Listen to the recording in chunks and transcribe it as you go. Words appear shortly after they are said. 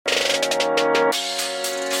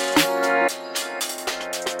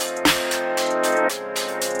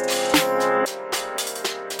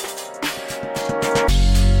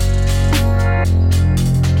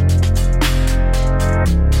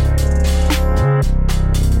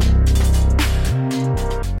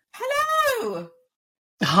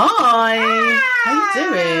Hi. How you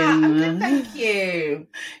doing? I'm good, thank you.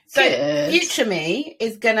 So Good. future me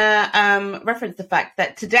is gonna reference the fact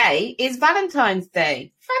that today is Valentine's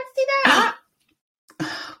Day. Fancy that?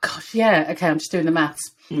 Oh, gosh, yeah. Okay, I'm just doing the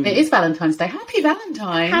maths. It is Valentine's Day. Happy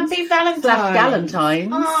Valentine's. Happy Valentine's.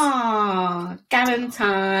 Galentine's. Ah,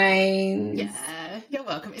 Galentine's. Yeah, you're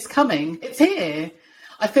welcome. It's coming. It's here.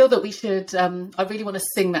 I feel that we should, I really want to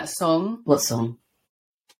sing that song. What song?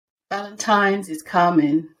 Valentine's is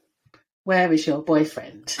coming. Where is your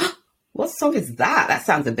boyfriend? What song is that? That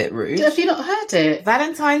sounds a bit rude. Have you not heard it?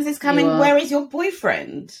 Valentine's is coming. Where is your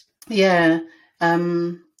boyfriend? Yeah.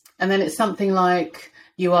 And then it's something like,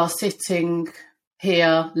 you are sitting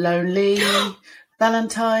here lonely.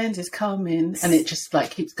 Valentine's is coming. And it just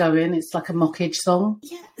like keeps going. It's like a mockage song.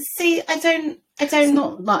 Yeah. See, I don't. It's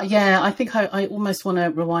not like, yeah, I think I almost want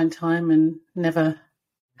to rewind time and never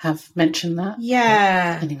have mentioned that.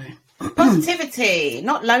 Yeah. But anyway. Positivity,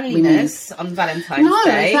 not loneliness on Valentine's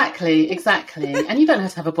Day. No, exactly. And you don't have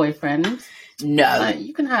to have a boyfriend. No.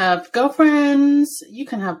 You can have girlfriends, you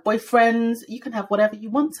can have boyfriends, you can have whatever you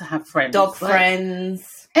want to have friends. Dog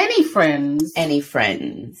friends. Any friends. Any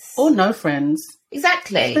friends. Or no friends.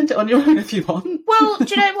 Exactly. Spend it on your own if you want. Well, do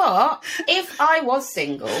you know what? If I was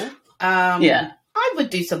single, yeah, I would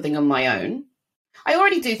do something on my own. I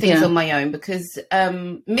already do things on my own because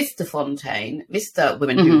Mr. Fontaine, Mr.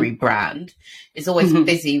 Women Who Rebrand, is always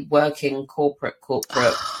busy working corporate,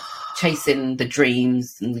 chasing the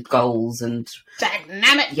dreams and the goals and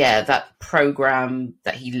dynamic. Yeah, that program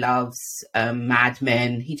that he loves, Mad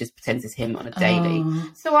Men. He just pretends it's him on a daily.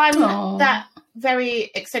 So I'm that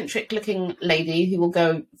very eccentric looking lady who will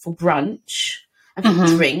go for brunch and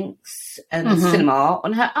for drinks and cinema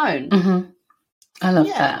on her own. I love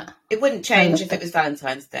that. It wouldn't change if it was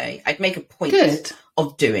Valentine's Day. I'd make a point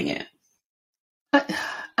of doing it.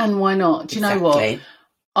 And why not? Do you know what?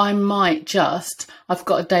 I might I've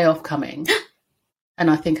got a day off coming and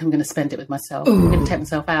I think I'm going to spend it with myself. I'm going to take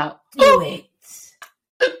myself out. Do it.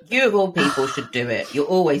 You of all people should do it. You're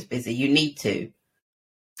always busy. You need to.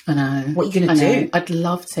 I know. What are you going to do? I'd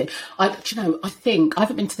love to. I think I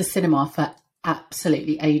haven't been to the cinema for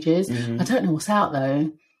absolutely ages. I don't know what's out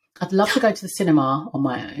though. I'd love to go to the cinema on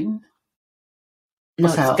my own. No,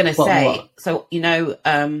 I was going to say, so, you know,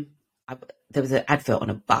 there was an advert on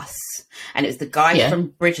a bus and it was the guy from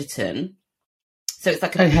Bridgerton. So it's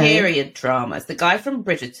like a period drama. It's the guy from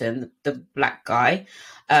Bridgerton, the black guy.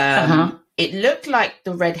 It looked like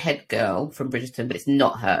the redhead girl from Bridgerton, but it's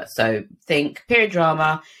not her. So think period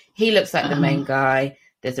drama. He looks like the main guy.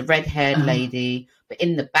 There's a redhead lady. But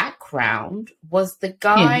in the background was the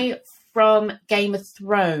guy from Game of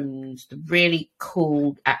Thrones, the really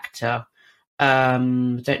cool actor.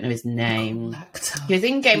 Don't know his name. He was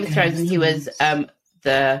in Game of Thrones and he was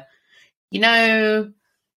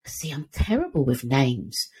see, I'm terrible with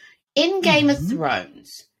names. In Game of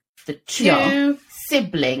Thrones, the two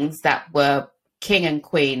siblings that were king and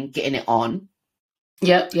queen getting it on.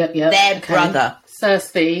 Yep. Their brother.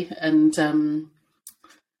 Cersei and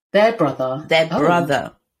their brother.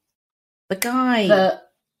 The guy.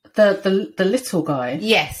 The little guy.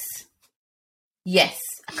 Yes.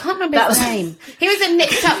 I can't remember his name. He was in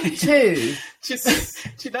Nipped Up too. Do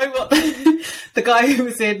you know what? The guy who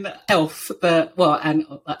was in Elf, that's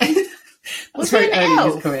very early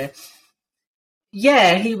in his career.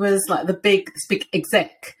 Yeah, he was like the big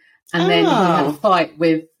exec. And then he had a fight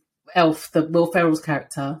with Elf, the Will Ferrell's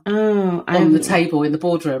character, on the table in the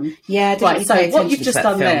boardroom. Yeah, right. So what you've just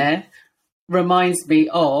done there reminds me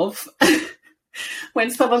of when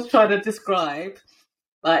someone's trying to describe,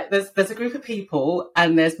 like, there's a group of people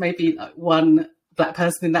and there's maybe like one black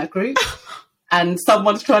person in that group, and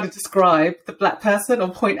someone's trying to describe the black person or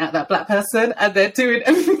point at that black person, and they're doing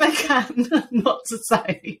everything they can not to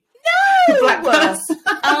say. No! The black person.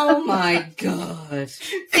 Oh my God.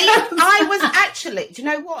 See, I was actually, do you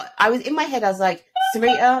know what? I was in my head, I was like,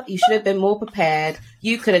 Sarita, you should have been more prepared.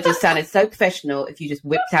 You could have just sounded so professional if you just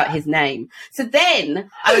whipped out his name. So then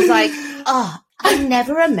I was like, I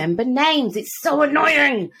never remember names. It's so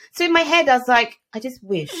annoying. So in my head, I was like, I just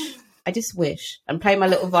wish. I'm playing my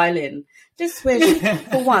little violin. Just wish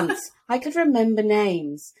for once I could remember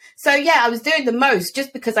names. So yeah, I was doing the most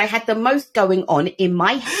just because I had the most going on in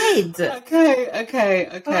my head. Okay.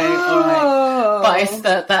 All right. But it's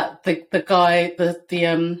the guy,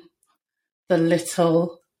 the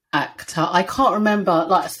little actor. I can't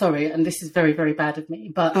remember. Sorry, and this is very, very bad of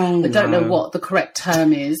me, but I don't know what the correct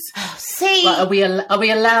term is. See, are we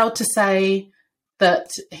allowed to say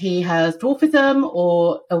that he has dwarfism,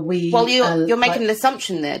 or are we? Well, you're making an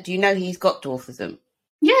assumption there. Do you know he's got dwarfism?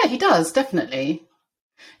 Yeah, he does, definitely.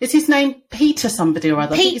 Is his name Peter somebody or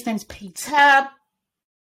other? I think his name's Peter.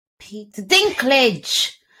 Peter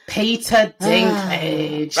Dinklage. Peter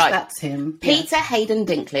Dinklage. Right. That's him. Peter Hayden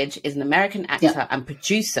Dinklage is an American actor and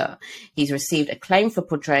producer. He's received acclaim for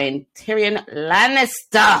portraying Tyrion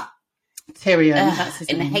Lannister. Tyrion, that's his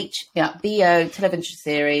in name. the HBO television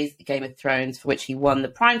series Game of Thrones, for which he won the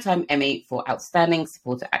Primetime Emmy for Outstanding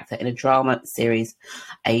Supporting Actor in a Drama Series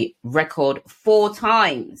a record 4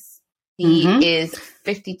 times. He is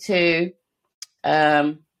 52. He's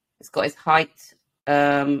got his height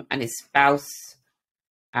and his spouse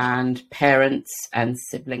and parents and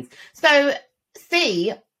siblings. So,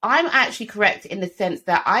 see, I'm actually correct in the sense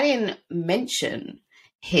that I didn't mention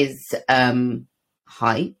his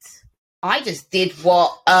height. I just did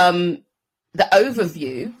what the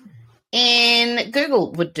overview in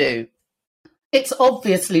Google would do. It's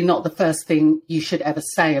obviously not the first thing you should ever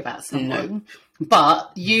say about someone,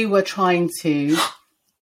 but you were trying to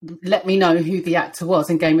let me know who the actor was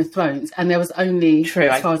in Game of Thrones, and there was only,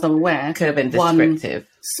 as far as I'm aware, could have been descriptive. One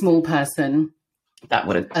small person that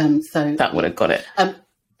would have got it.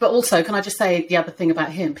 But also, can I just say the other thing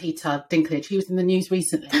about him, Peter Dinklage? He was in the news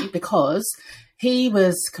recently because he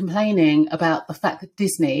was complaining about the fact that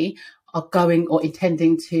Disney are going or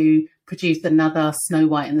intending to produce another Snow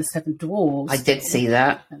White and the Seven Dwarfs. I did see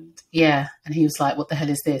that. And he was like, what the hell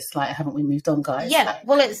is this? Like, haven't we moved on, guys? Yeah,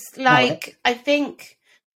 well, it's like, I think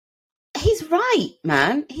he's right,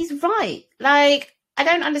 man. He's right. Like, I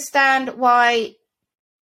don't understand why.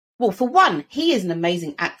 Well, for one, he is an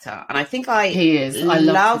amazing actor. And I think he is. I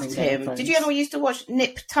loved him. Did you ever used to watch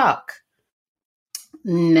Nip Tuck?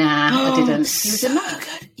 Nah, I didn't. He was in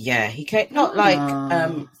that. Good. Yeah, he came not like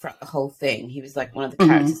throughout the whole thing. He was like one of the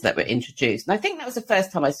characters that were introduced, and I think that was the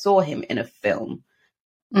first time I saw him in a film.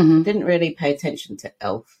 Didn't really pay attention to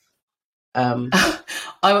Elf.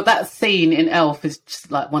 That scene in Elf is just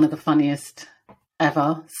like one of the funniest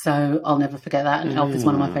ever, so I'll never forget that. And Elf is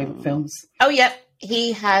one of my favourite films. Oh yeah,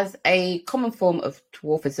 he has a common form of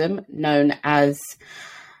dwarfism known as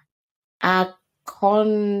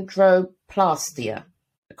achondroplastia.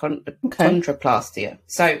 Chondroplastia.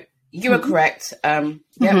 So you are correct.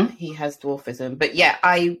 He has dwarfism. But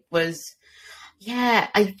I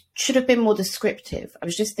should have been more descriptive. I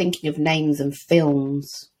was just thinking of names and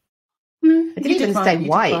films. I didn't even say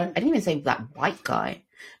white. I didn't even say black white guy.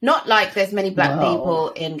 Not like there's many black people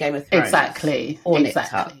in Game of Thrones. Exactly. Or Nip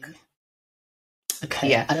Tuck. Okay.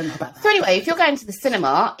 Yeah. I don't know about that. So anyway, if you're going to the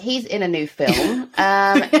cinema, he's in a new film.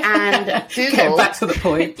 And Google. Get back to the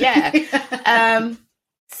point.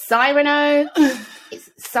 Cyrano.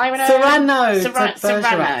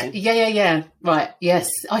 Yeah. Right. Yes.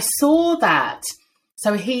 I saw that.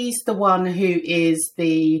 So he's the one who is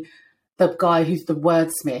the guy who's the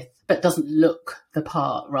wordsmith, but doesn't look the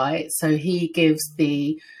part, right? So he gives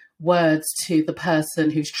the words to the person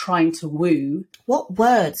who's trying to woo. What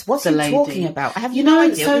words? What's he talking about? I have no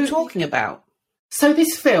idea what you're talking about. So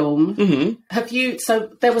this film, so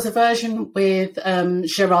there was a version with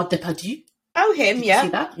Gérard Depardieu. Oh, him, Did you see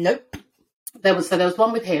that? Nope. There was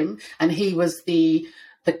one with him, and he was the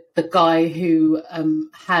guy who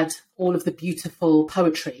had all of the beautiful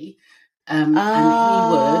poetry, and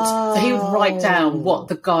he would write down what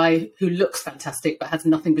the guy who looks fantastic but has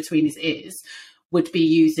nothing between his ears would be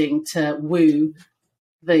using to woo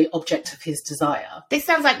the object of his desire. This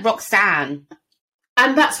sounds like Roxanne.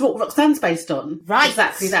 And that's what Roxanne's based on. Right.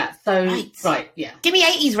 Exactly that. So, right, yeah. Give me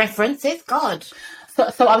 80s references, God.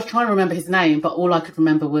 So I was trying to remember his name, but all I could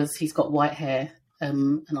remember was he's got white hair,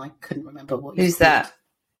 and I couldn't remember what Who's that?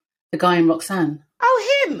 The guy in Roxanne.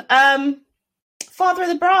 Oh, him. Father of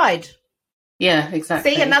the Bride. Yeah,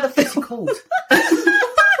 exactly. See, another film. What's he called?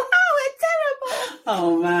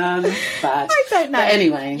 Oh man, bad. I don't know. But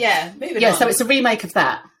anyway, moving on. So it's a remake of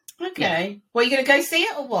that. Okay. Yeah. Well, are you going to go see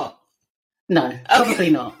it or what? No,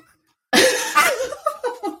 probably not.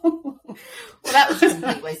 Well, that was a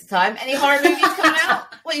complete waste of time. Any horror movies coming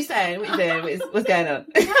out? What are you saying? What are you doing? What's going on?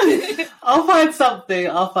 I'll find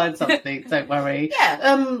something. Don't worry.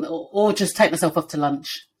 Yeah. Or just take myself off to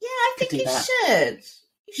lunch. Yeah, I think you should.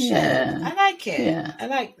 You should. Yeah. I like it. Yeah. I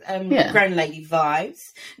like grown lady vibes.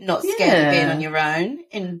 Not scared of being on your own.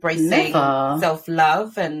 Embracing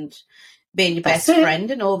self-love and being your best friend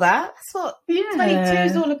and all that. That's what 22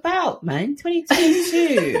 is all about, man.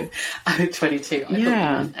 22. Oh, 22. I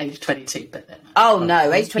thought age 22, but then. Oh,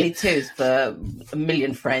 no. Age 22 is for a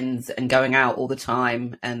million friends and going out all the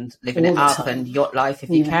time and living it up and yacht life if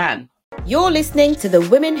you can. You're listening to the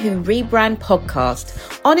Women Who Rebrand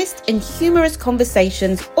podcast, honest and humorous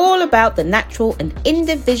conversations all about the natural and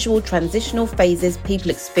individual transitional phases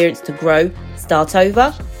people experience to grow, start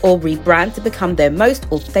over, or rebrand to become their most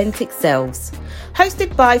authentic selves.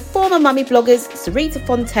 Hosted by former mummy bloggers Sarita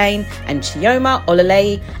Fontaine and Chioma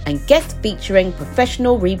Olalei, and guest featuring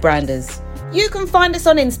professional rebranders. You can find us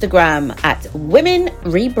on Instagram at Women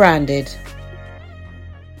Rebranded.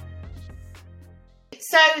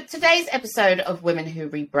 So today's episode of Women Who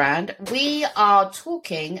Rebrand, we are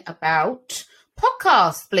talking about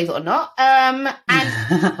podcasts, believe it or not, and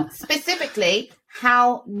specifically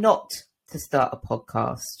how not to start a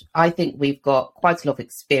podcast. I think we've got quite a lot of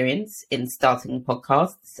experience in starting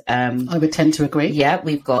podcasts. I would tend to agree. Yeah,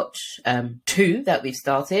 we've got 2 that we've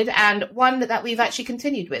started and 1 that we've actually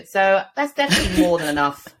continued with. So that's definitely more than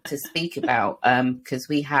enough to speak about, because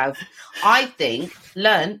we have, I think,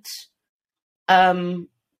 learnt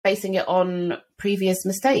basing it on previous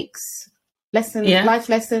mistakes, life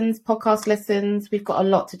lessons, podcast lessons. We've got a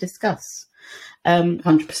lot to discuss.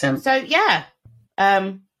 100%. So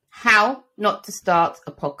how not to start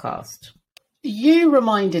a podcast. You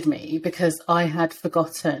reminded me, because I had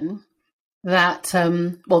forgotten that,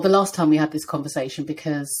 the last time we had this conversation,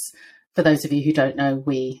 because for those of you who don't know,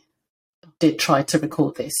 we did try to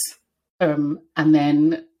record this, and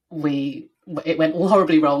then it went all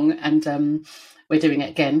horribly wrong, and we're doing it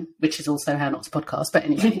again, which is also How Not to Podcast. But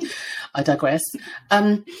anyway, I digress.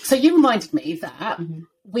 So you reminded me that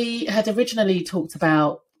we had originally talked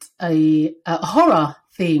about a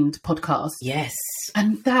horror-themed podcast. Yes.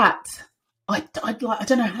 And that, I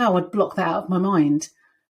don't know how I'd block that out of my mind,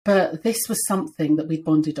 but this was something that we'd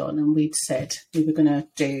bonded on and we'd said we were going to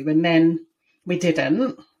do, and then we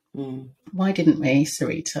didn't. Why didn't we,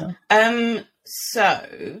 Sarita?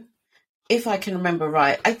 So, if I can remember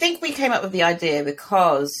right, I think we came up with the idea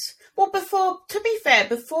because, before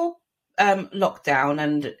lockdown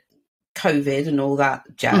and COVID and all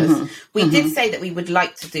that jazz, we did say that we would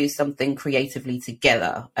like to do something creatively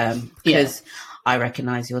together, because I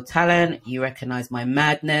recognise your talent, you recognise my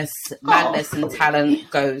madness. Madness and talent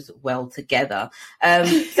goes well together.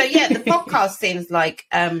 The podcast seems like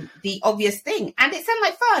the obvious thing, and it sounded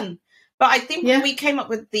like fun. But I think we came up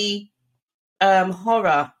with the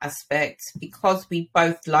horror aspect because we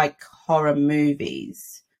both like horror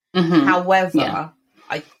movies. However,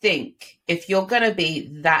 I think if you're going to be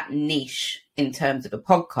that niche in terms of a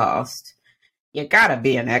podcast, you got to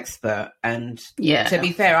be an expert. And to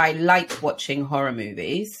be fair, I like watching horror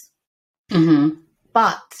movies,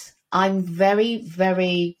 but I'm very,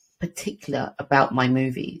 very particular about my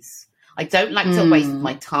movies. I don't like to waste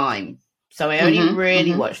my time. So I only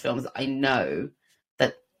really watch films that I know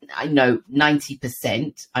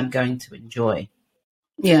 90% I'm going to enjoy.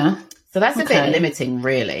 Yeah. So that's a bit limiting,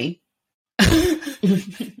 really. I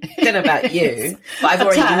don't know about you, but I've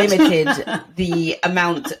already limited the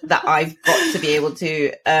amount that I've got to be able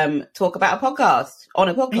to talk about on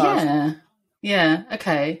a podcast. Yeah.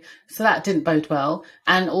 Okay. So that didn't bode well.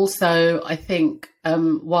 And also, I think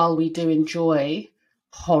while we do enjoy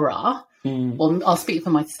horror, well, I'll speak for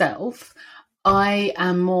myself, I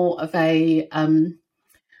am more of a,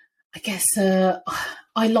 I guess,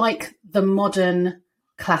 I like the modern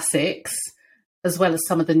classics as well as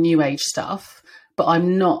some of the new age stuff, but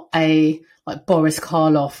I'm not a Boris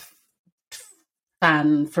Karloff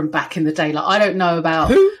fan from back in the day. Like, I don't know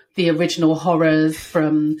about the original horrors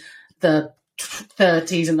from the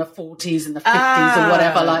 30s and the 40s and the 50s or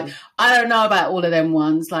whatever. Like, I don't know about all of them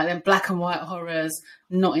ones, like them black and white horrors,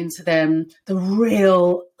 not into them. The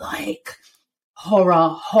real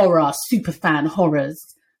horror super fan horrors.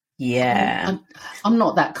 Yeah. I'm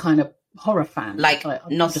not that kind of horror fan. Like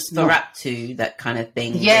Nosferatu, that kind of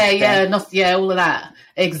thing. All of that.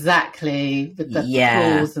 Exactly. With the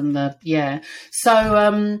claws and the,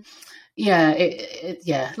 So,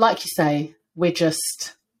 like you say, we're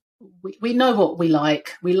just, we know what we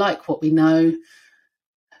like. We like what we know.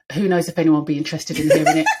 Who knows if anyone will be interested in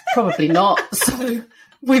hearing it? Probably not. So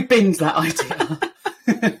we binned that idea.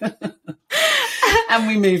 And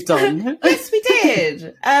we moved on. Yes, we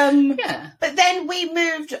did. But then we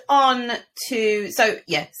moved on to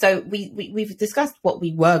we've discussed what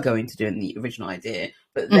we were going to do in the original idea,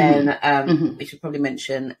 but then we should probably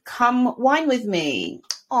mention Come Wine With Me.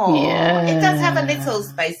 Oh, it does have a little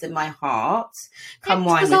space in my heart. Come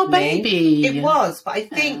Wine With Me. Baby. It was, but I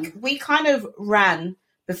think we kind of ran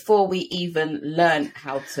before we even learned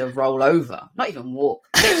how to roll over. Not even walk.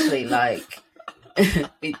 Literally,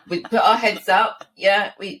 we put our heads up.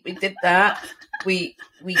 Yeah, we did that. We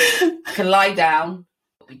can lie down,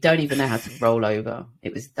 but we don't even know how to roll over.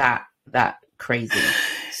 It was that crazy.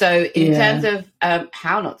 So in terms of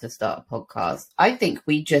how not to start a podcast, I think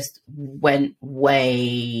we just went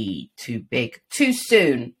way too big, too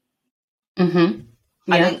soon. Mm-hmm.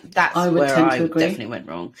 Yeah, I think that's where I definitely went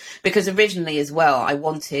wrong. Because originally as well, I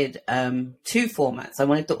wanted 2 formats. I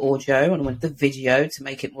wanted the audio and I wanted the video to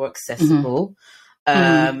make it more accessible.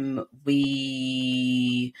 Mm-hmm.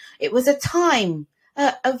 It was a time,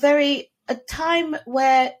 a time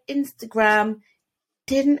where Instagram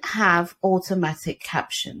didn't have automatic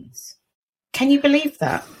captions. Can you believe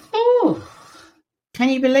that? Ooh. Can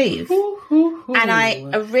you believe? Ooh. And I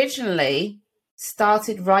originally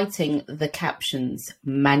started writing the captions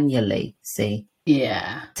manually. See?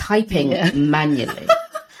 Yeah. Typing manually.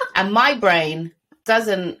 And my brain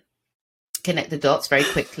doesn't connect the dots very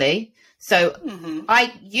quickly. So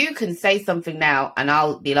you can say something now and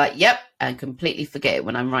I'll be like, yep, and completely forget it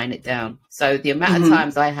when I'm writing it down. So the amount of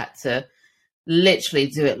times I had to literally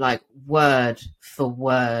do it like word for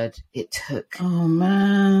word, it took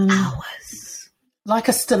hours. Like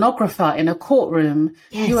a stenographer in a courtroom.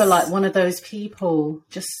 Yes. You were like one of those people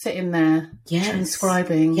just sitting there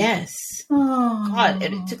transcribing. Yes. Oh. God,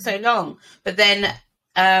 it took so long. But then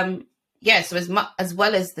so as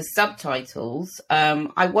well as the subtitles,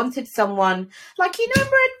 I wanted someone like,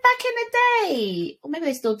 remember back in the day, or maybe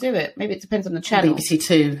they still do it. Maybe it depends on the channel. BBC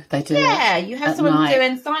Two, they do it. Yeah, you have someone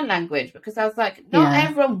doing sign language, because I was like, not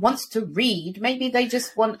everyone wants to read. Maybe they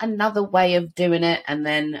just want another way of doing it. And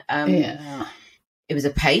then it was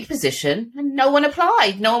a paid position and no one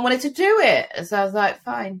applied. No one wanted to do it. So I was like,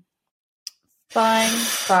 fine.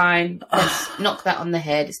 Let's knock that on the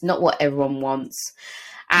head. It's not what everyone wants.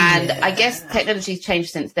 And I guess technology's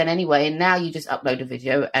changed since then anyway. And now you just upload a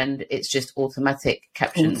video and it's just automatic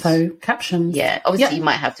captions. Auto captions. Yeah. Obviously, you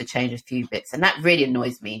might have to change a few bits. And that really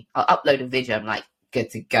annoys me. I'll upload a video. I'm like,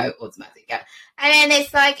 good to go. Automatic. Go. And then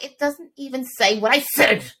it's like, it doesn't even say what I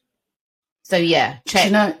said. So,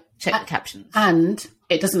 check the captions. And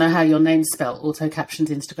it doesn't know how your name's spelled. Auto captions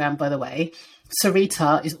Instagram, by the way.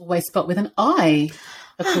 Sarita is always spelled with an I,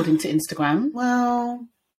 according to Instagram. Well...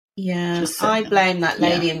 Yeah, I blame that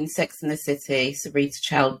lady in Sex and the City,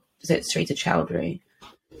 Sarita Chowdhury.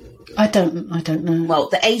 I don't know. Well,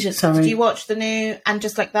 the Asian. Sorry. Did you watch the new And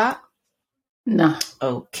Just Like That? No.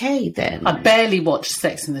 Okay, then. I barely watched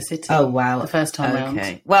Sex and the City. Oh wow, the first time round.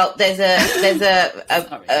 Okay. Well, there's a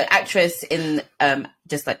actress in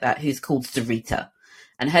Just Like That who's called Sarita.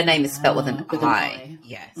 And her name is spelled with an I.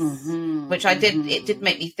 Yes. Mm-hmm. Which I did. It did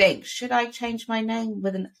make me think, should I change my name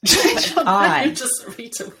with an I? Just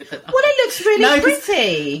Sarita with an I. Well, it looks really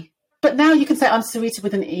pretty. But now you can say I'm Sarita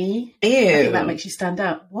with an E. Ew. I think that makes you stand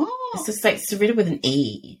out. What? It's just like Sarita with an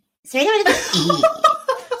E. Sarita with an E.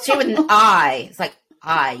 Sarita with an I. It's like,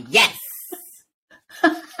 I. Yes.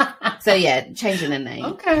 So changing the name.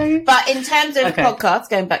 Okay. But in terms of podcasts,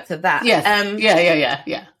 going back to that. Yes.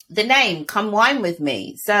 Yeah. The name, Come Wine With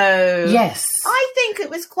Me. So yes, I think it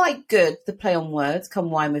was quite good, the play on words,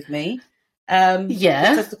 Come Wine With Me.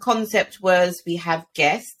 Because the concept was we have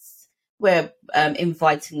guests. We're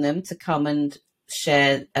inviting them to come and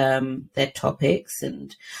share their topics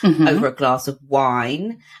and over a glass of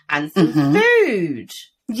wine and some food.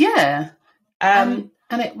 Yeah. And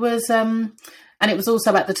it was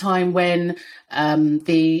also at the time when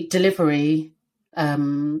the delivery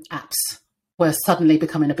apps were suddenly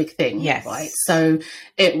becoming a big thing. Yes. Right. So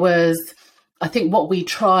it was, I think what we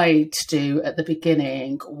tried to do at the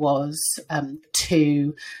beginning was I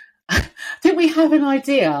think we had an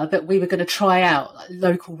idea that we were going to try out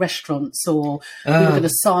local restaurants or we were going to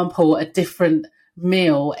sample a different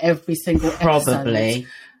meal every single episode. Probably.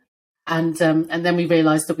 And then we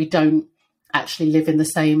realised that we don't actually live in the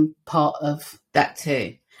same part of that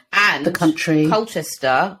too. And the country,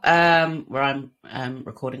 Colchester, where I'm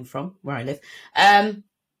recording from, where I live.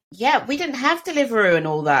 We didn't have Deliveroo and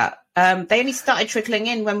all that. They only started trickling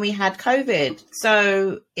in when we had COVID.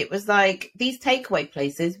 So it was like these takeaway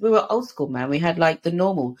places. We were old school, man. We had like the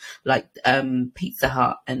normal, like Pizza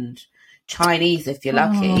Hut and Chinese, if you're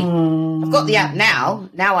lucky. I've got the app now.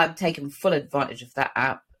 Now I'm taking full advantage of that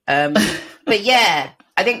app. But I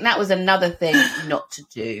think that was another thing not to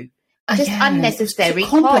do. Just unnecessary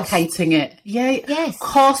complicating cost. It. Yeah. Yes.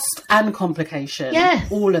 Cost and complication.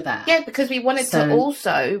 Yes. All of that. Yeah, because we wanted to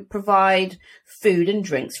also provide food and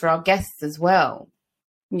drinks for our guests as well.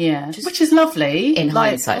 Yeah. Which is lovely. In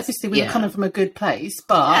hindsight. Obviously, we were coming from a good place,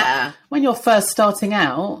 but when you're first starting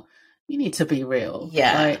out, you need to be real.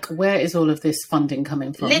 Yeah. Like, where is all of this funding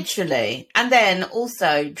coming from? Literally. And then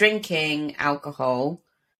also drinking alcohol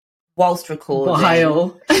whilst recording.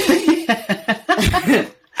 While.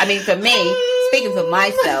 I mean, for me, speaking for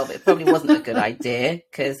myself, it probably wasn't a good idea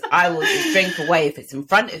because I will just drink away if it's in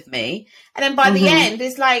front of me. And then by the end,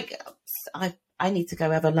 it's like, I need to go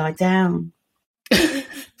have a lie down.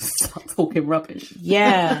 Start talking rubbish.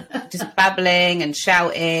 Yeah, just babbling and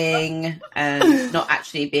shouting and not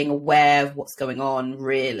actually being aware of what's going on,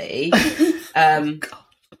 really. And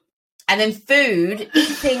then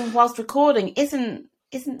eating whilst recording isn't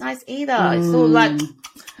nice either. It's all like...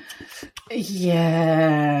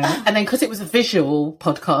 Yeah. And then because it was a visual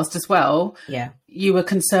podcast as well, you were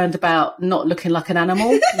concerned about not looking like an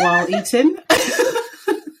animal while eating.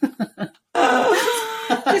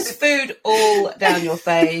 Just food all down your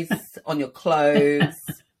face, on your clothes.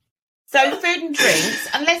 So food and drinks,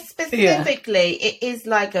 unless specifically it is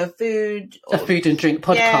like a food and drink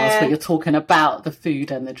podcast where you're talking about the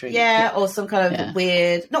food and the drink. Yeah, or some kind of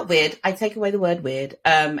not weird, I take away the word weird,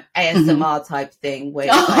 ASMR type thing where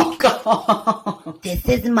God. This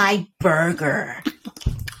is my burger.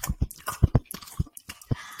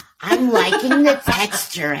 I'm liking the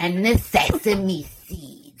texture and the sesame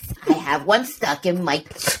seeds. I have one stuck in my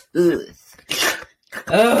tooth.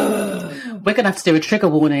 We're going to have to do a trigger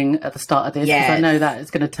warning at the start of this because I know that it's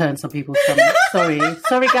going to turn some people's stomachs. Sorry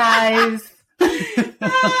guys.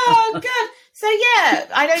 Oh God. So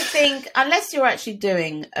I don't think, unless you're actually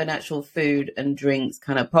doing an actual food and drinks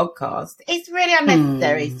kind of podcast, it's really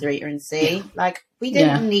unnecessary, Sarita and C. Like, we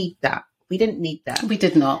didn't need that. We didn't need that. We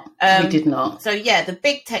did not. We did not. So the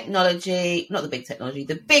big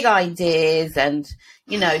ideas and,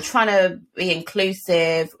 trying to be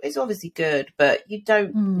inclusive is obviously good, but you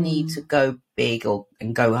don't need to go big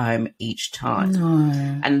and go home each time. No.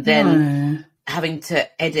 And then having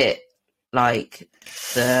to edit like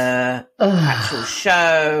the actual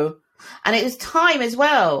show. And it was time as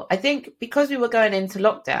well. I think because we were going into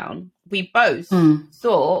lockdown, we both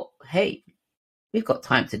thought, hey, we've got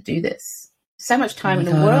time to do this. So much time in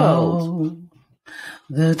the world.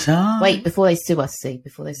 The time. Wait, before they sue us,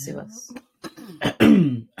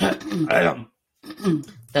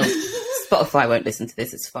 Spotify won't listen to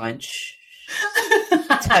this. It's fine. Shh.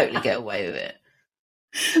 Totally get away with it.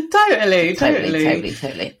 Totally.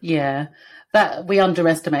 Yeah. That we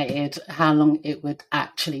underestimated how long it would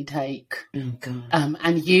actually take. Oh, God.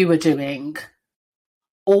 And you were doing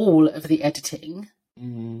all of the editing.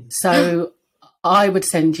 So I would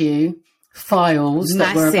send you files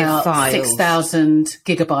that were about 6,000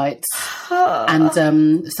 gigabytes,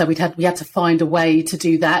 and so we had to find a way to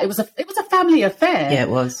do that. It was a family affair. Yeah, it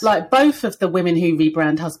was. Like both of the women who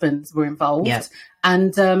rebrand husbands were involved,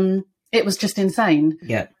 and it was just insane.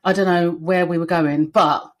 Yeah, I don't know where we were going,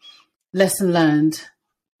 but lesson learned.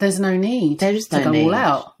 There's no need to go all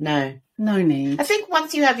out. No need. I think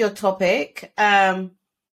once you have your topic and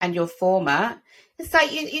your format, it's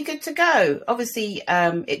like you're good to go. Obviously,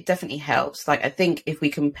 it definitely helps. Like, I think if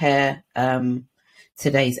we compare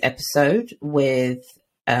today's episode with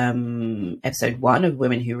episode 1 of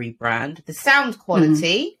Women Who Rebrand, the sound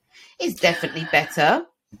quality is definitely better.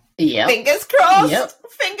 Yeah. Fingers crossed. Yep.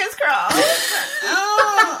 Fingers crossed.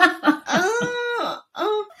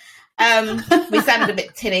 We sounded a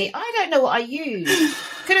bit tinny. I don't know what I used.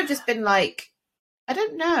 Could have just been like, I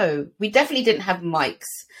don't know. We definitely didn't have mics,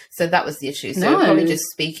 so that was the issue. So we're probably just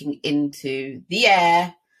speaking into the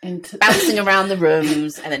air, bouncing around the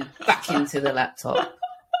rooms, and then back into the laptop.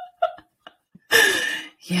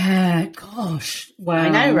 Yeah, gosh. Wow. I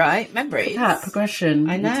know, right? Memories. That progression.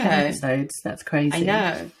 I know. 10 episodes. That's crazy. I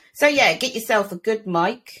know. So get yourself a good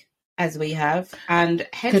mic, as we have, and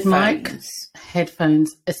headphones. Good mic,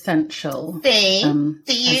 headphones, essential. See?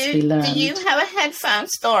 Do you have a headphone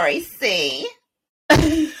story? See?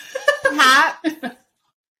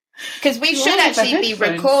 Because we should actually be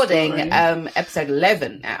recording episode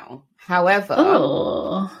 11 now.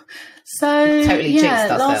 However, so totally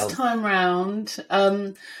jinxed ourselves. Last time round,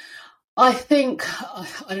 I think I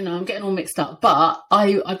don't know. I'm getting all mixed up, but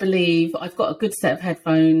I believe I've got a good set of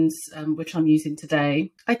headphones, which I'm using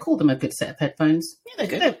today. I call them a good set of headphones. Yeah,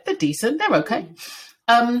 they're good. They're decent. They're okay.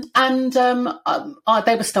 They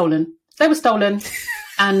were stolen.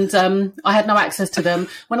 And I had no access to them.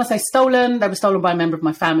 When I say stolen, they were stolen by a member of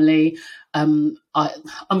my family. I'm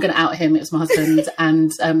going to out him. It was my husband,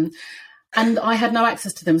 and I had no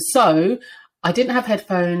access to them. So I didn't have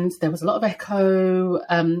headphones. There was a lot of echo,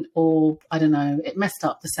 or I don't know. It messed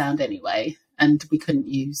up the sound anyway, and we couldn't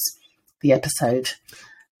use the episode.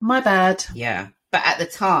 My bad. Yeah, but at the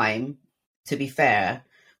time, to be fair,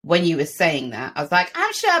 when you were saying that, I was like,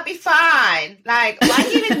 I'm sure I'll be fine. Like, why do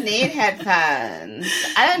you even need headphones?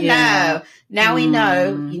 I don't know. Now we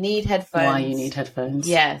know you need headphones. Why you need headphones.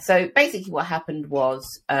 Yeah. So basically what happened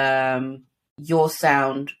was your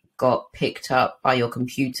sound got picked up by your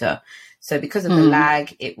computer. So because of the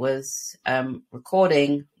lag, it was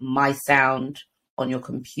recording my sound on your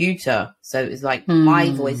computer. So it was like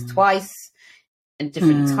my voice twice and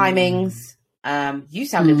different timings. You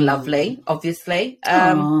sounded lovely, obviously.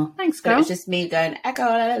 Thanks, girl. But it was just me going, echo,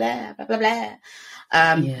 blah, blah, blah, blah,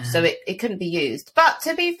 blah. So it couldn't be used. But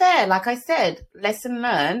to be fair, like I said, lesson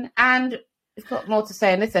learned. And we've got more to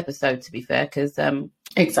say in this episode, to be fair, because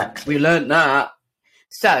exactly, we learned that.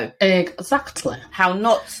 So exactly how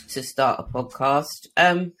not to start a podcast.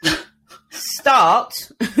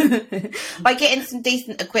 Start by getting some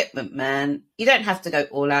decent equipment, man. You don't have to go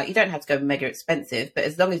all out. You don't have to go mega expensive, but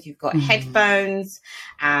as long as you've got headphones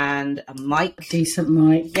and a mic, a decent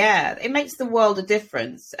mic, yeah, it makes the world a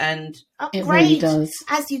difference. And upgrade really does.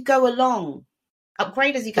 as you go along.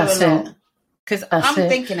 Upgrade as you go along. Because I'm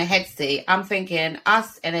thinking ahead, see. I'm thinking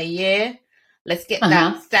us in a year. Let's get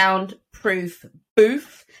that soundproof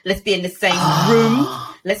booth. Let's be in the same room.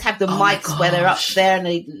 Let's have the mics where they're up there and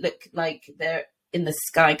they look like they're in the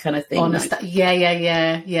sky kind of thing.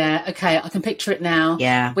 Yeah. Okay, I can picture it now.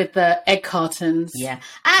 Yeah. With the egg cartons and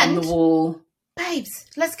on the wall. Babes,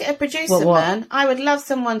 let's get a producer, man. I would love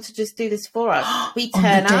someone to just do this for us. We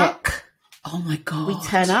turn up. Oh, my God. We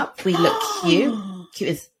turn up. We look cute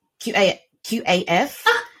as QAF.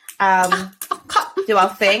 Do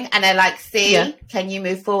our thing, and they're like, "See, can you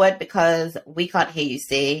move forward because we can't hear you,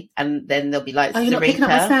 see?" And then they'll be like, "Oh, you're not picking up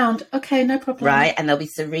my sound." Okay, no problem. Right, and they'll be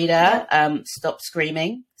Sarita. Stop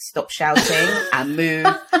screaming, stop shouting, and move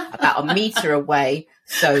about a meter away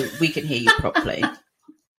so we can hear you properly.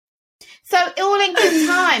 So all in good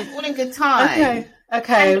time. All in good time.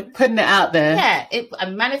 Okay, and putting it out there. Yeah,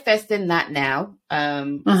 I'm manifesting that now.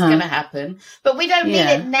 It's going to happen. But we don't need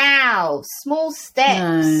it now. Small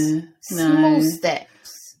steps. Small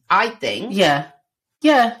steps, I think. Yeah,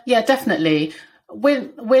 definitely.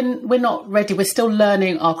 When we're not ready, we're still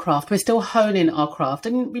learning our craft. We're still honing our craft.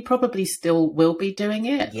 And we probably still will be doing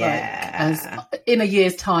it. Yeah. Like, as in a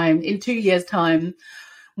year's time, in 2 years' time,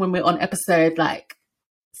 when we're on episode,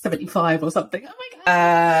 75 or something. Oh my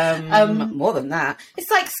God. More than that. It's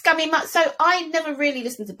like Scummy Mummies. So I never really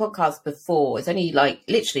listened to podcasts before. It's only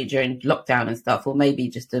literally during lockdown and stuff, or maybe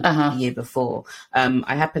just a year before.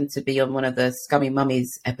 I happened to be on one of the Scummy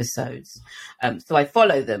Mummies episodes. So I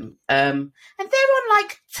follow them. And they're on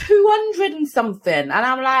 200 and something. And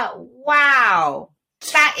I'm like, wow,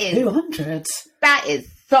 that is 200. That is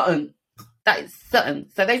something. That is certain.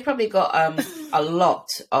 So they've probably got a lot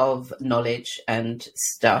of knowledge and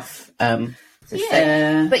stuff to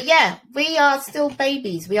say. But yeah, we are still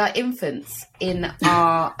babies. We are infants in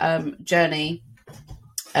our journey.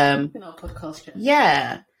 In our podcast journey.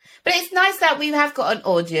 Yeah. But it's nice that we have got an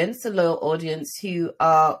audience, a loyal audience who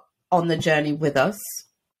are on the journey with us.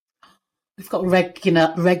 We've got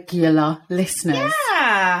regular listeners.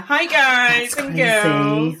 Yeah. Hi, guys and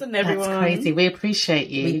girls and everyone. That's crazy. We appreciate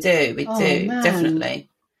you. We do. Man. Definitely.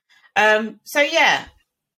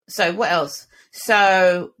 So what else?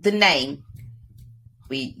 So the name.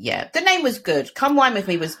 The name was good. Come Wine With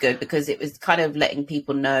Me was good because it was kind of letting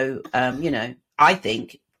people know, I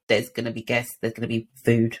think there's going to be guests, there's going to be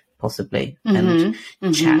food possibly and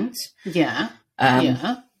chat. Yeah.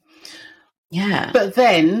 Yeah. But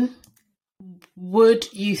then...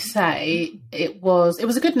 would you say it was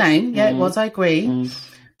a good name? Yeah, it was, I agree.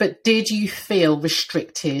 But did you feel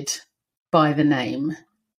restricted by the name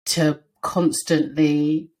to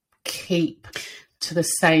constantly keep to the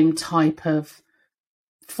same type of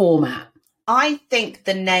format? I think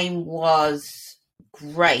the name was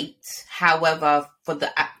great. However, for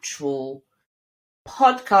the actual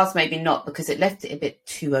podcast, maybe not, because it left it a bit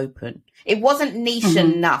too open. It wasn't niche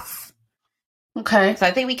enough. Okay. So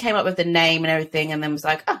I think we came up with the name and everything and then was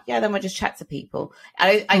like, then we'll just chat to people.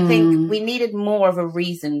 I think we needed more of a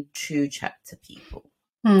reason to chat to people.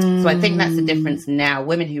 So I think that's the difference now.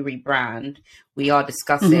 Women who rebrand, we are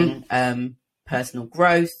discussing personal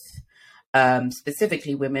growth,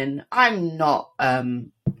 specifically women. I'm not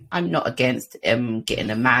against getting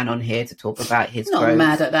a man on here to talk about his growth. Not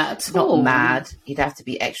mad at that at all. Not mad. He'd have to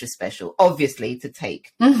be extra special, obviously, to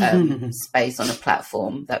take space on a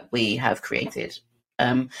platform that we have created.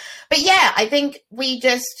 But yeah, I think we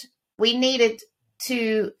needed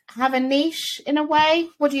to have a niche in a way.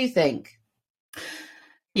 What do you think?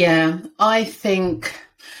 Yeah, I think...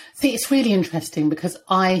 See, it's really interesting because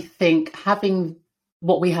I think having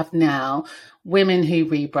what we have now, women who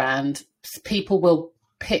rebrand, people will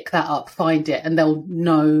pick that up, find it, and they'll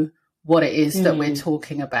know what it is that we're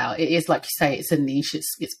talking about. It is, like you say, it's a niche.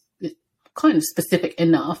 It's kind of specific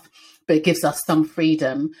enough, but it gives us some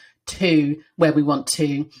freedom to where we want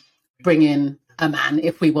to bring in a man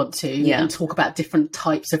if we want to and talk about different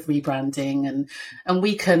types of rebranding, and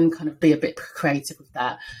we can kind of be a bit creative with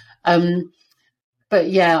that. But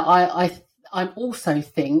yeah, I also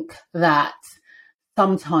think that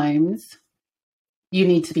sometimes you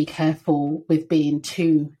need to be careful with being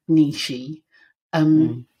too nichey.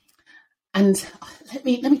 And let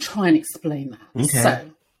me try and explain that. Okay.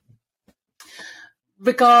 So,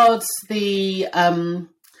 regards the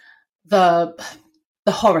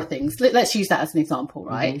horror things, let's use that as an example,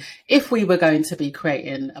 right? Mm-hmm. If we were going to be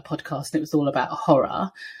creating a podcast and it was all about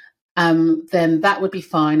horror, then that would be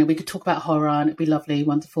fine, and we could talk about horror and it'd be lovely,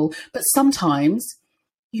 wonderful. But sometimes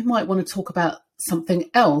you might want to talk about something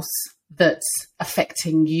else that's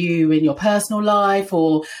affecting you in your personal life,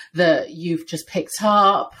 or that you've just picked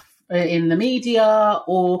up in the media,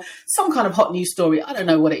 or some kind of hot news story. I don't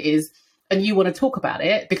know what it is. And you want to talk about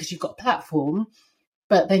it because you've got a platform,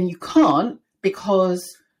 but then you can't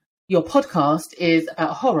because your podcast is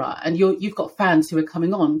about horror, and you've got fans who are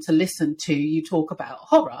coming on to listen to you talk about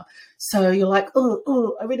horror. So you're like,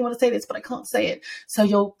 oh, I really want to say this, but I can't say it. So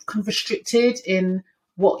you're kind of restricted in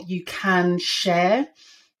what you can share,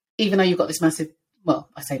 even though you've got this massive, well,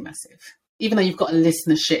 I say massive, even though you've got a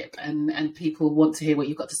listenership and people want to hear what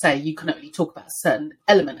you've got to say, you can only talk about a certain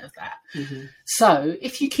element of that. Mm-hmm. So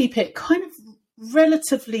if you keep it kind of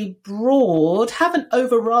relatively broad, have an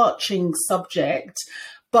overarching subject,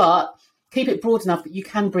 but keep it broad enough that you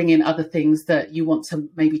can bring in other things that you want to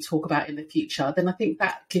maybe talk about in the future, then I think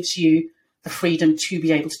that gives you the freedom to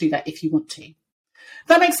be able to do that if you want to. Does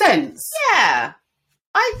that make sense? Yeah,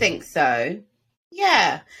 I think so.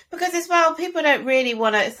 Yeah, because as well, people don't really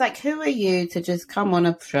want to, it's like, who are you to just come on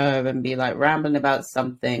a show and be like rambling about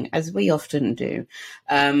something, as we often do.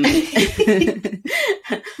 But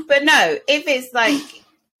no, if it's like,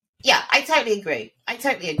 yeah, I totally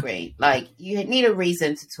agree. Like, you need a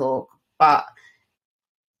reason to talk, but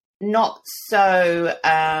not so,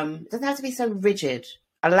 it doesn't have to be so rigid.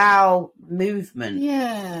 Allow movement.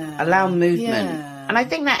 Yeah. And I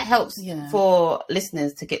think that helps for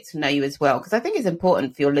listeners to get to know you as well, because I think it's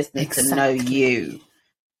important for your listeners to know you,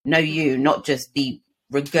 not just the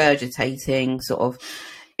regurgitating sort of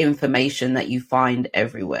information that you find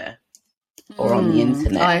everywhere or on the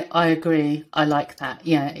internet. I agree. I like that.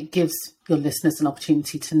 Yeah, it gives your listeners an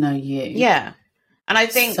opportunity to know you. Yeah. And I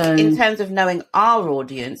think in terms of knowing our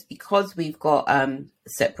audience, because we've got a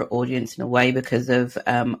separate audience in a way because of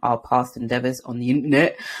our past endeavours on the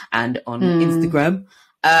internet and on Instagram,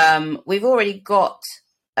 we've already got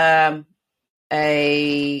an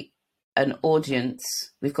audience.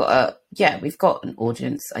 We've got an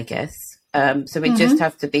audience, I guess. So we just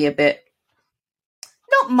have to be a bit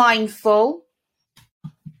not mindful.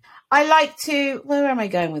 I like to. Where am I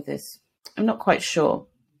going with this? I'm not quite sure.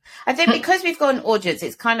 I think because we've got an audience,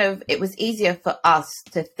 it was easier for us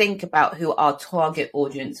to think about who our target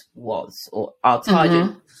audience was, or our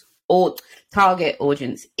target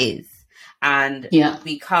audience is. And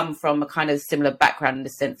we come from a kind of similar background in the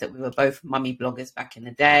sense that we were both mummy bloggers back in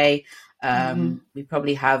the day. We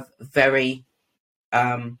probably have very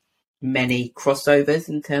many crossovers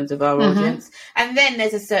in terms of our audience. And then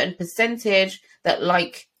there's a certain percentage that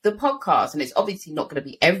like the podcast, and it's obviously not going to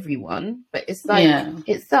be everyone, but it's like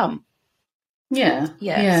it's some. Yeah.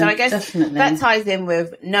 So I guess definitely that ties in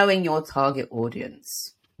with knowing your target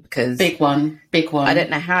audience, because big one. I don't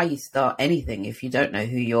know how you start anything if you don't know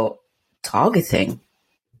who you're targeting.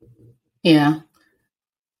 Yeah,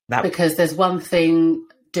 because there's one thing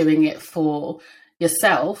doing it for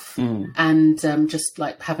yourself and just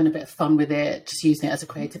like having a bit of fun with it, just using it as a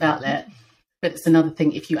creative outlet. But it's another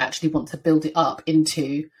thing if you actually want to build it up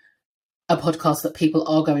into a podcast that people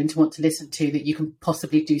are going to want to listen to, that you can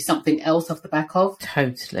possibly do something else off the back of.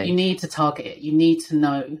 Totally. You need to target it. You need to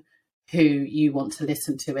know who you want to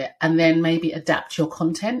listen to it, and then maybe adapt your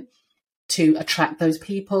content to attract those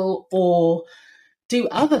people, or do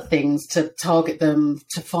other things to target them,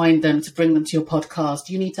 to find them, to bring them to your podcast.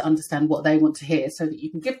 You need to understand what they want to hear so that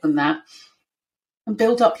you can give them that and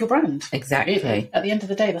build up your brand. Exactly. Really. At the end of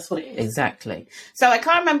the day, that's what it is. Exactly. So I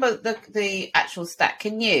can't remember the actual stat.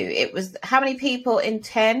 Can you? It was how many people in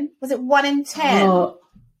 10? Was it 1 in 10?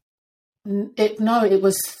 It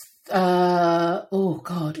was,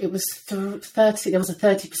 it was 30. There was a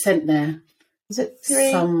 30% there. Was it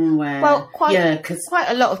 3? Somewhere. Well, quite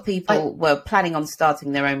a lot of people were planning on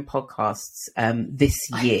starting their own podcasts this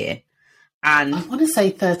year. And I want to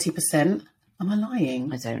say 30%. Am I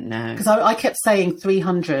lying? I don't know. Because I kept saying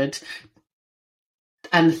 300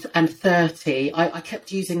 and 30. I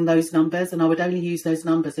kept using those numbers, and I would only use those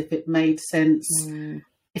numbers if it made sense,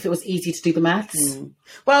 if it was easy to do the maths.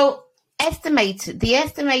 Well, the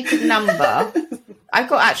estimated number. I've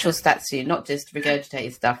got actual stats for you, not just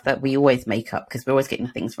regurgitated stuff that we always make up because we're always getting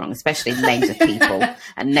things wrong, especially names of people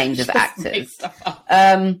and names of actors.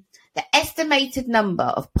 The estimated number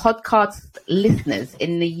of podcast listeners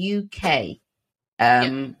in the UK,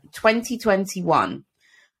 2021,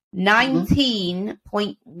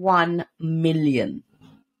 19.1 million.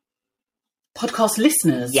 Podcast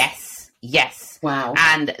listeners? Yes. Wow.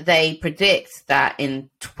 And they predict that in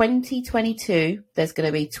 2022, there's going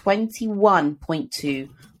to be 21.2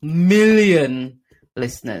 million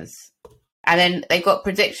listeners. And then they've got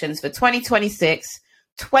predictions for 2026,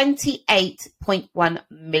 28.1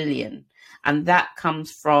 million. And that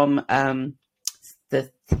comes from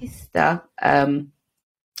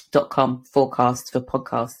Statista.com forecasts for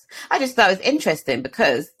podcasts. I just thought it was interesting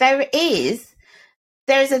because there is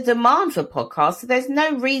a demand for podcasts. So there's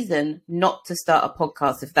no reason not to start a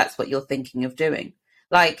podcast if that's what you're thinking of doing.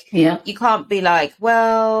 Like, you can't be like,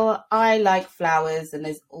 well, I like flowers and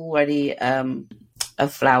there's already a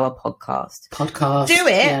flower podcast. Do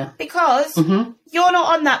it because you're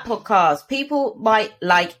not on that podcast. People might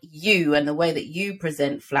like you and the way that you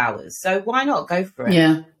present flowers. So why not go for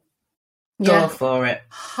it? Go for it.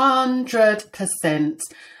 100%.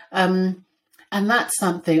 And that's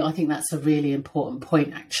something, I think that's a really important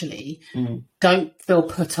point, actually. Don't feel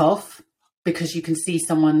put off because you can see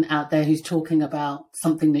someone out there who's talking about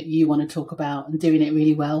something that you want to talk about and doing it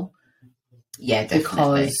really well. Yeah, definitely.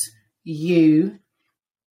 Because you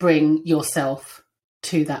bring yourself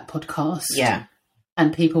to that podcast. Yeah.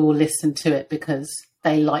 And people will listen to it because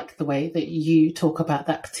they like the way that you talk about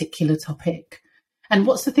that particular topic. And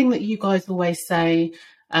what's the thing that you guys always say?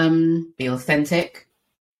 Be authentic.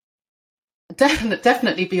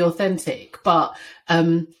 Definitely be authentic, but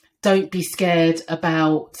don't be scared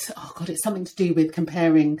about, it's something to do with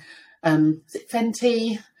comparing, is it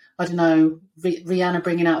Fenty? I don't know, Rihanna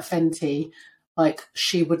bringing out Fenty. Like,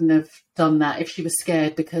 she wouldn't have done that if she was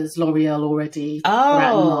scared because L'Oreal already were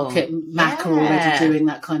out in the market. MAC are already doing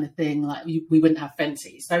that kind of thing. Like, we wouldn't have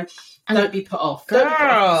Fenty. So don't be put off. Girl,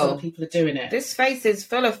 other people are doing it. This face is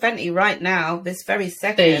full of Fenty right now, this very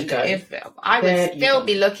second. There you go. If I would still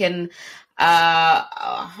be looking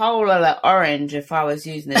a whole lot of orange if I was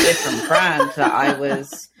using a different brand that I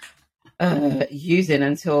was using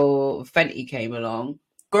until Fenty came along.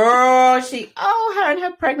 Girl, her and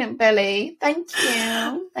her pregnant belly. Thank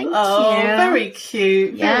you. Thank you. Very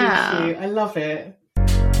cute. Yeah. Very cute. I love it.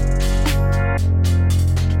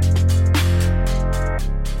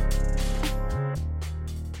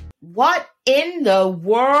 What in the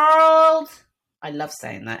world? I love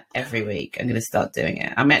saying that every week. I'm going to start doing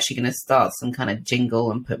it. I'm actually going to start some kind of jingle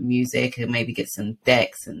and put music and maybe get some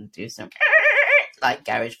decks and do some like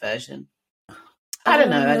garage version. I don't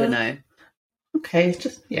know. Okay,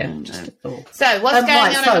 just a thought. So what's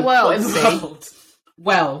going on in the world?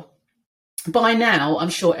 Well, by now, I'm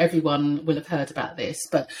sure everyone will have heard about this,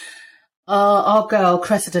 but our girl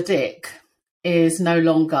Cressida Dick is no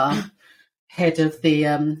longer head of the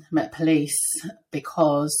Met Police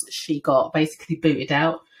because she got basically booted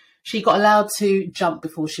out. She got allowed to jump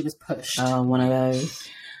before she was pushed. Oh, one of those.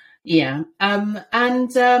 Yeah. I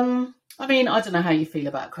mean, I don't know how you feel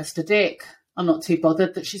about Cressida Dick. I'm not too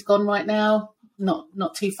bothered that she's gone right now.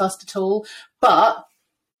 Not too fussed at all. But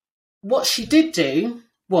what she did do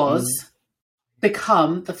was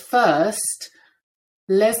become the first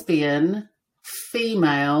lesbian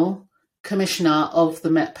female commissioner of the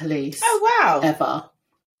Met Police. Oh, wow. Ever.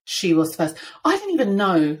 She was first. I didn't even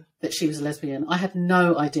know that she was a lesbian. I had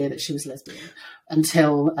no idea that she was lesbian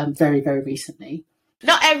until very, very recently.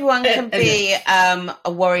 Not everyone can be a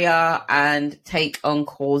warrior and take on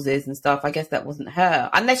causes and stuff. I guess that wasn't her.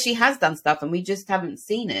 Unless she has done stuff and we just haven't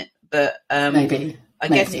seen it. But maybe. I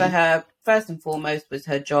guess for her, first and foremost, was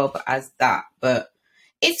her job as that. But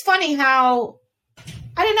it's funny how,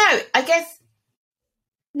 I don't know, I guess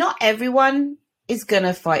not everyone is going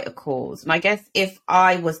to fight a cause. And I guess if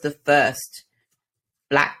I was the first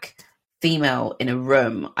black female in a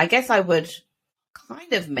room, I guess I would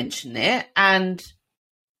kind of mention it and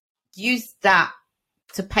use that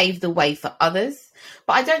to pave the way for others.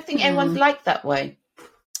 But I don't think everyone's like that way.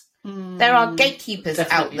 There are gatekeepers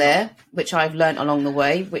out there, which I've learned along the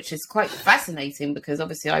way, which is quite fascinating because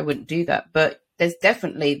obviously I wouldn't do that. But there's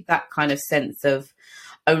definitely that kind of sense of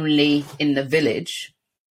only in the village,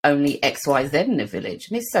 only XYZ in the village.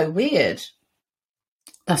 And it's so weird.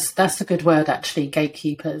 That's a good word, actually,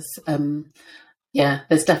 gatekeepers.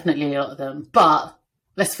 There's definitely a lot of them. But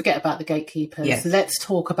let's forget about the gatekeepers. Yes. Let's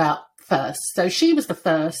talk about first. So she was the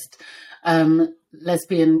first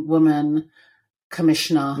lesbian woman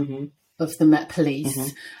commissioner of the Met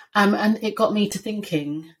Police. And it got me to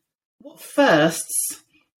thinking, what firsts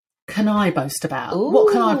can I boast about? Ooh.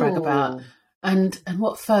 What can I brag about? And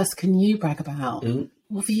what first can you brag about? Ooh.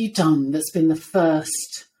 What have you done that's been the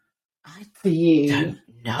first for you? I don't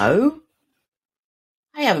know.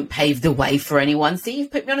 I haven't paved the way for anyone. See,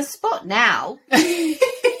 you've put me on a spot now.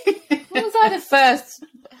 Was I the first?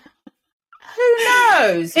 Who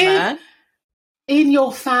knows, man? In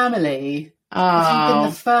your family, have you been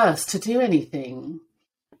the first to do anything?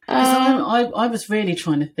 I was really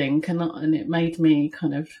trying to think, and it made me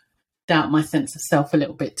kind of doubt my sense of self a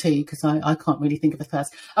little bit too, because I can't really think of the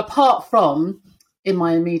first. Apart from in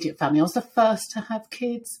my immediate family, I was the first to have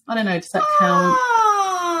kids. I don't know, does that count?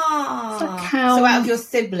 Does that count? So out of your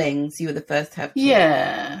siblings, you were the first to have kids?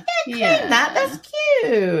 Yeah. Yeah, that's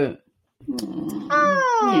cute.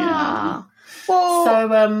 Yeah. Well,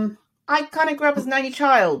 so I kind of grew up as an only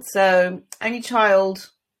child. So only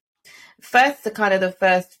child, firsts are kind of the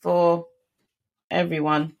first for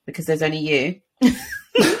everyone because there's only you.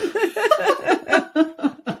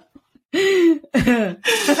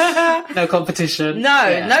 No competition.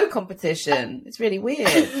 No competition. It's really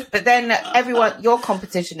weird. But then your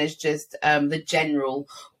competition is just the general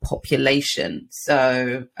population.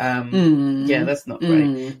 So yeah, that's not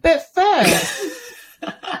great. But first,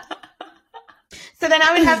 so then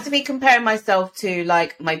I would have to be comparing myself to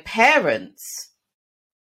like my parents,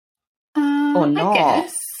 or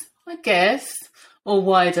not? I guess, or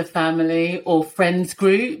wider family, or friends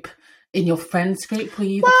group. In your friends group, were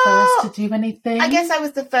you the first to do anything? I guess I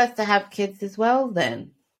was the first to have kids as well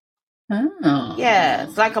then. Oh. Yeah.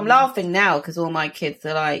 It's like I'm laughing now because all my kids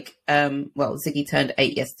are like, Ziggy turned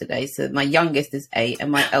 8 yesterday. So my youngest is 8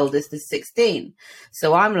 and my eldest is 16.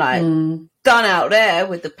 So I'm like done out there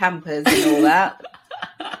with the Pampers and all that.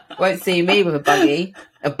 Won't see me with a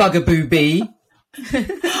bugaboo bee.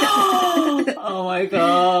 Oh my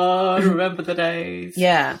God. Remember the days.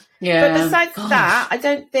 Yeah. But besides that, I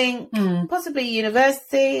don't think possibly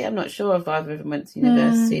university. I'm not sure if I've ever went to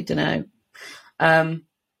university. Don't know.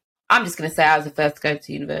 I'm just going to say I was the first to go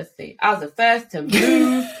to university. I was the first to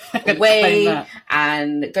move away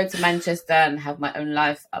and go to Manchester and have my own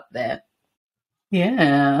life up there. Yeah,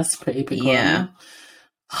 that's pretty big. Yeah.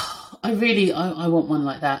 I want one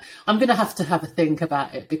like that. I'm going to have a think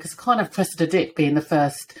about it because I can't have Cressida Dick being the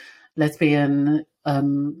first lesbian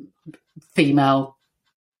female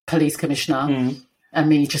police commissioner and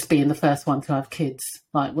me just being the first one to have kids.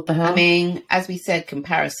 Like, what the hell? I mean, as we said,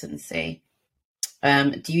 comparison, see.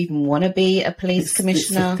 Do you even want to be a police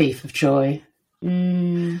commissioner? It's a thief of joy.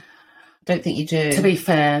 Don't think you do. To be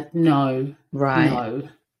fair, no. Right. No.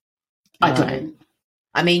 I don't.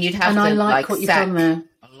 I mean, you'd have to I like what you've done there.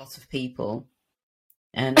 A lot of people.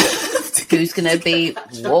 And who's going to be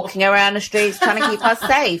walking around the streets trying to keep us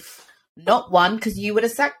safe? Not one, because you would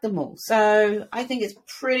have sacked them all. So I think it's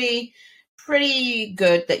pretty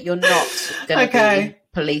good that you're not going to be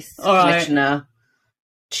police commissioner.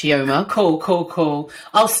 Chioma. Cool.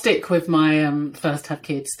 I'll stick with my first have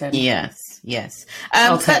kids then. Yes.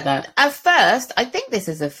 I'll take that. At first, I think this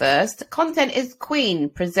is a first. Content is Queen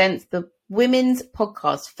presents the Women's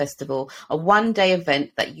Podcast Festival, a one-day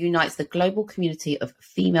event that unites the global community of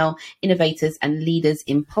female innovators and leaders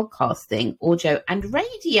in podcasting, audio and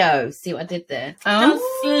radio. See what I did there? How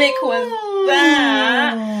slick was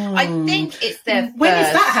that? I think it's their first. When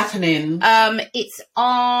is that happening? It's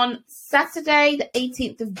on Saturday, the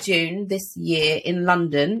 18th of June this year in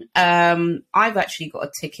London. I've actually got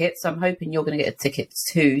a ticket, so I'm hoping you're going to get a ticket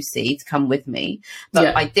too, to come with me.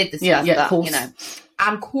 But I did discuss that, you know.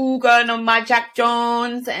 I'm cool going on my Jack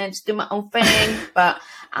Jones and just do my own thing, but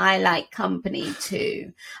I like company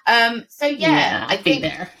too. I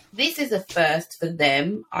think this is a first for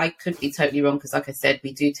them. I could be totally wrong because, like I said,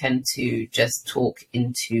 we do tend to just talk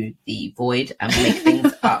into the void and make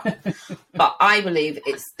things up. But I believe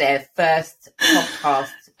it's their first podcast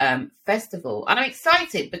festival. And I'm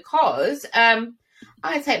excited because I'm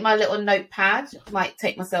going to take my little notepad, might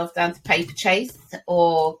take myself down to Paper Chase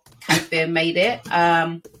or Cafe Made It,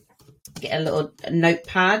 get a little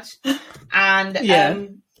notepad and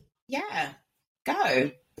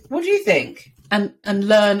go. What do you think? And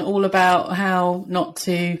learn all about how not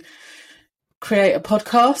to create a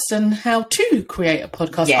podcast and how to create a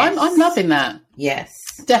podcast. Yes. I'm loving that. Yes.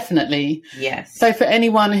 Definitely. Yes. So for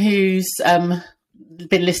anyone who's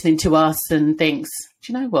been listening to us and thinks,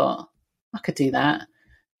 do you know what? I could do that.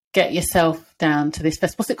 Get yourself down to this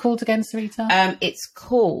festival. What's it called again, Sarita? It's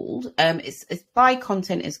called it's by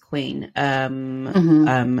Content is Queen.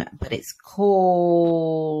 But it's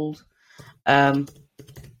called I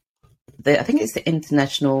think it's the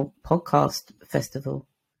International Podcast Festival.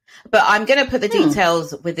 But I'm going to put the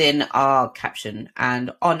details within our caption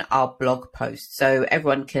and on our blog post, so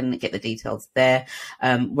everyone can get the details there,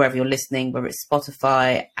 wherever you're listening, whether it's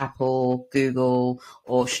Spotify, Apple, Google,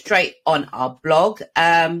 or straight on our blog.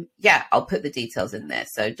 I'll put the details in there,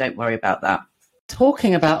 so don't worry about that.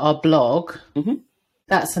 Talking about our blog,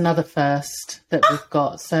 that's another first that we've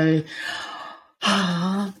got. So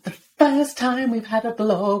the first time we've had a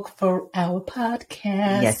blog for our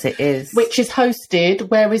podcast. Yes, it is. Which is hosted.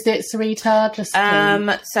 Where is it, Sarita? Just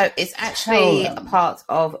so it's actually a part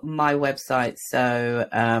of my website. So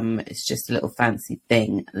it's just a little fancy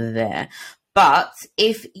thing there. But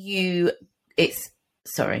if you, it's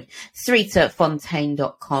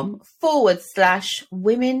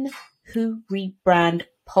saritafontaine.com/women who rebrand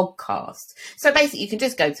podcast. So basically you can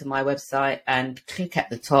just go to my website and click at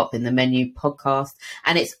the top in the menu podcast,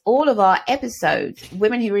 and it's all of our episodes,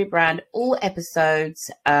 Women Who Rebrand, all episodes.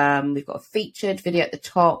 We've got a featured video at the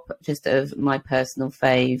top, just of my personal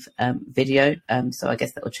fave video. So I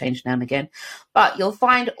guess that will change now and again, but you'll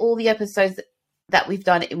find all the episodes that we've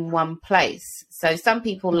done in one place. So some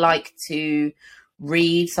people like to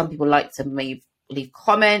read, some people like to leave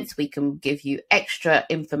comments. We can give you extra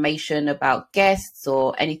information about guests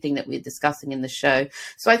or anything that we're discussing in the show.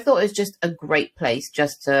 So I thought it was just a great place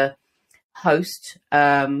just to host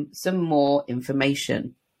some more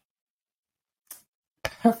information.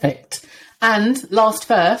 Perfect. And last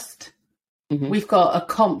first, we've got a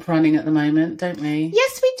comp running at the moment, don't we?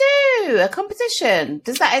 Yes, we do. A competition.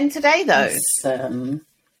 Does that end today, though?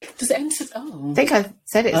 Does it end today? Oh. I think I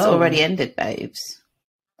said it's already ended, babes.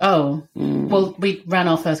 Oh, well, we ran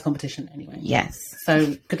our first competition anyway. Yes.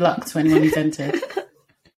 So good luck to anyone who's entered.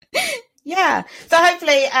 Yeah. So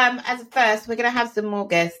hopefully, as a first, we're going to have some more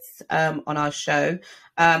guests on our show.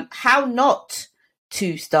 How not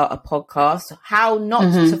to start a podcast, how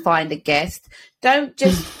not to find a guest. Don't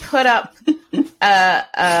just put up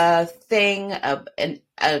a thing, a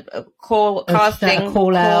call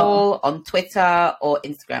on Twitter or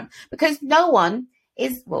Instagram, because no one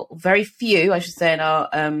is, well, very few, I should say, in our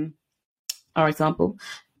example.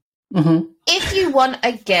 If you want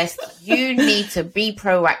a guest, you need to be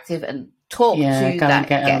proactive and talk to that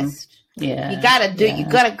guest. You gotta you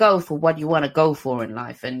gotta go for what you want to go for in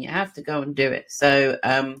life, and you have to go and do it. So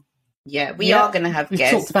we are going to have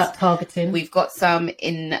guests. We've talked about targeting. We've got some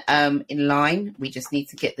in line. We just need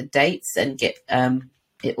to get the dates and get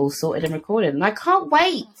it all sorted and recorded, and I can't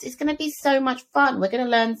wait. It's going to be so much fun. We're going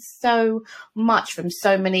to learn so much from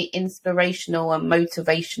so many inspirational and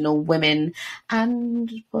motivational women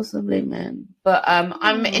and possibly men. But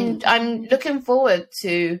I'm looking forward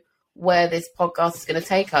to where this podcast is going to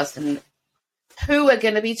take us and who we're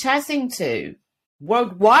going to be chatting to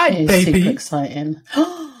worldwide, baby. Super exciting.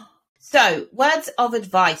 So, words of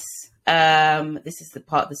advice. This is the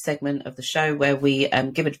part of the segment of the show where we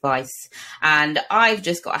give advice, and I've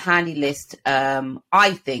just got a handy list,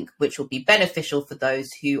 I think, which will be beneficial for those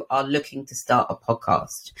who are looking to start a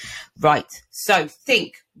podcast. Right. So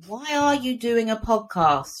think, why are you doing a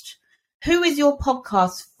podcast? Who is your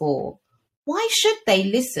podcast for? Why should they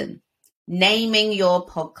listen? Naming your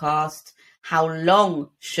podcast. How long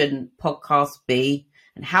should podcasts be?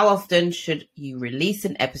 And how often should you release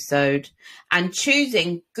an episode? And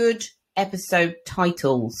choosing good episode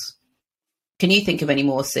titles. Can you think of any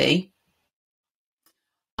more, C?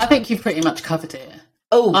 I think you've pretty much covered it.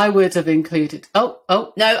 Oh, I would have included. Oh.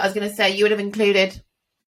 No, I was going to say you would have included.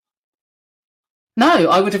 No,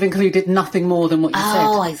 I would have included nothing more than what you said.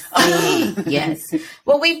 Oh, I see. Yes.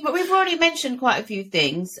 Well, we've already mentioned quite a few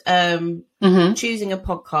things. Choosing a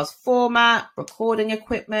podcast format, recording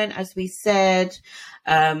equipment, as we said,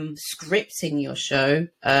 scripting your show.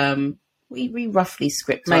 We roughly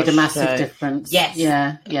script made a massive difference. Yes.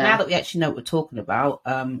 Yeah. Now that we actually know what we're talking about,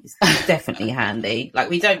 it's definitely handy. Like,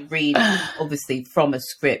 we don't read, obviously, from a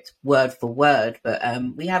script word for word, but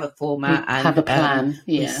we have a format and have a plan.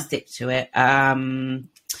 We stick to it.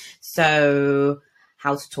 So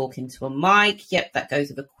how to talk into a mic. Yep, that goes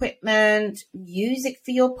with equipment. Music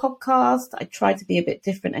for your podcast. I try to be a bit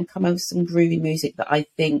different and come up with some groovy music that I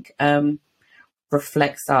think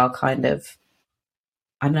reflects our kind of,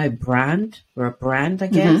 I don't know, brand. We're a brand, I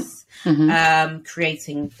guess.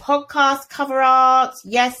 Creating podcast cover art.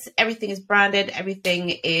 Yes, everything is branded.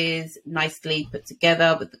 Everything is nicely put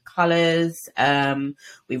together with the colours.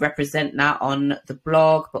 We represent that on the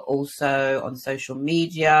blog, but also on social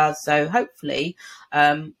media. So hopefully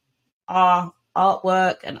our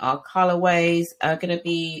artwork and our colorways are going to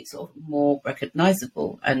be sort of more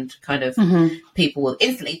recognizable, and kind of people will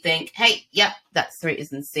instantly think, hey, yep, that's Three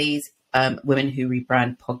Is and C's Women Who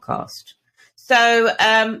Rebrand podcast. So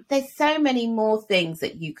there's so many more things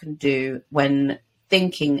that you can do when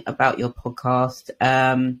thinking about your podcast.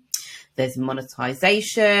 There's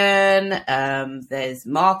monetization, there's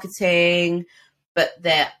marketing, but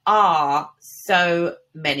there are so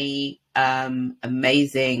many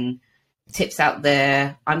amazing tips out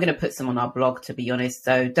there. I'm going to put some on our blog, to be honest,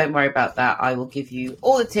 so don't worry about that. I will give you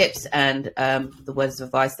all the tips and the words of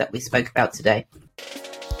advice that we spoke about today.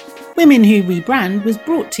 Women Who Rebrand was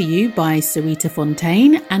brought to you by Sarita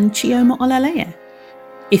Fontaine and Chioma Olaleye.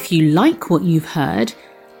 If you like what you've heard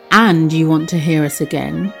and you want to hear us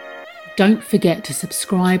again, don't forget to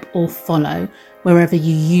subscribe or follow wherever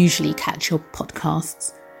you usually catch your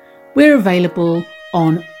podcasts. We're available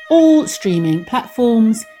on all streaming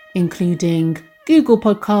platforms, including Google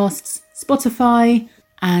Podcasts, Spotify,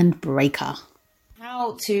 and Breaker.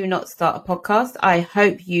 How to not start a podcast. I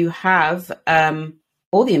hope you have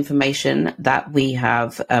all the information that we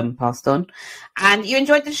have passed on and you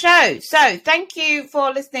enjoyed the show. So thank you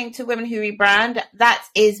for listening to Women Who Rebrand. That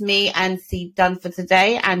is me and C done for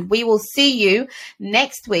today, and we will see you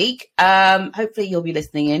next week. Hopefully you'll be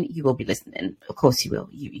listening in. You will be listening. Of course you will.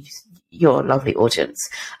 You're a lovely audience.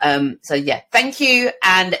 So yeah, thank you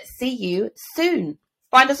and see you soon.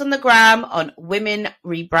 Find us on the gram on Women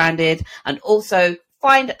Rebranded, and also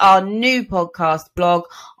find our new podcast blog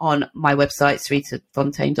on my website,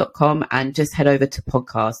 saritafontaine.com, and just head over to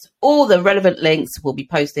podcast. All the relevant links will be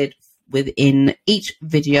posted within each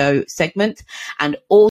video segment, and all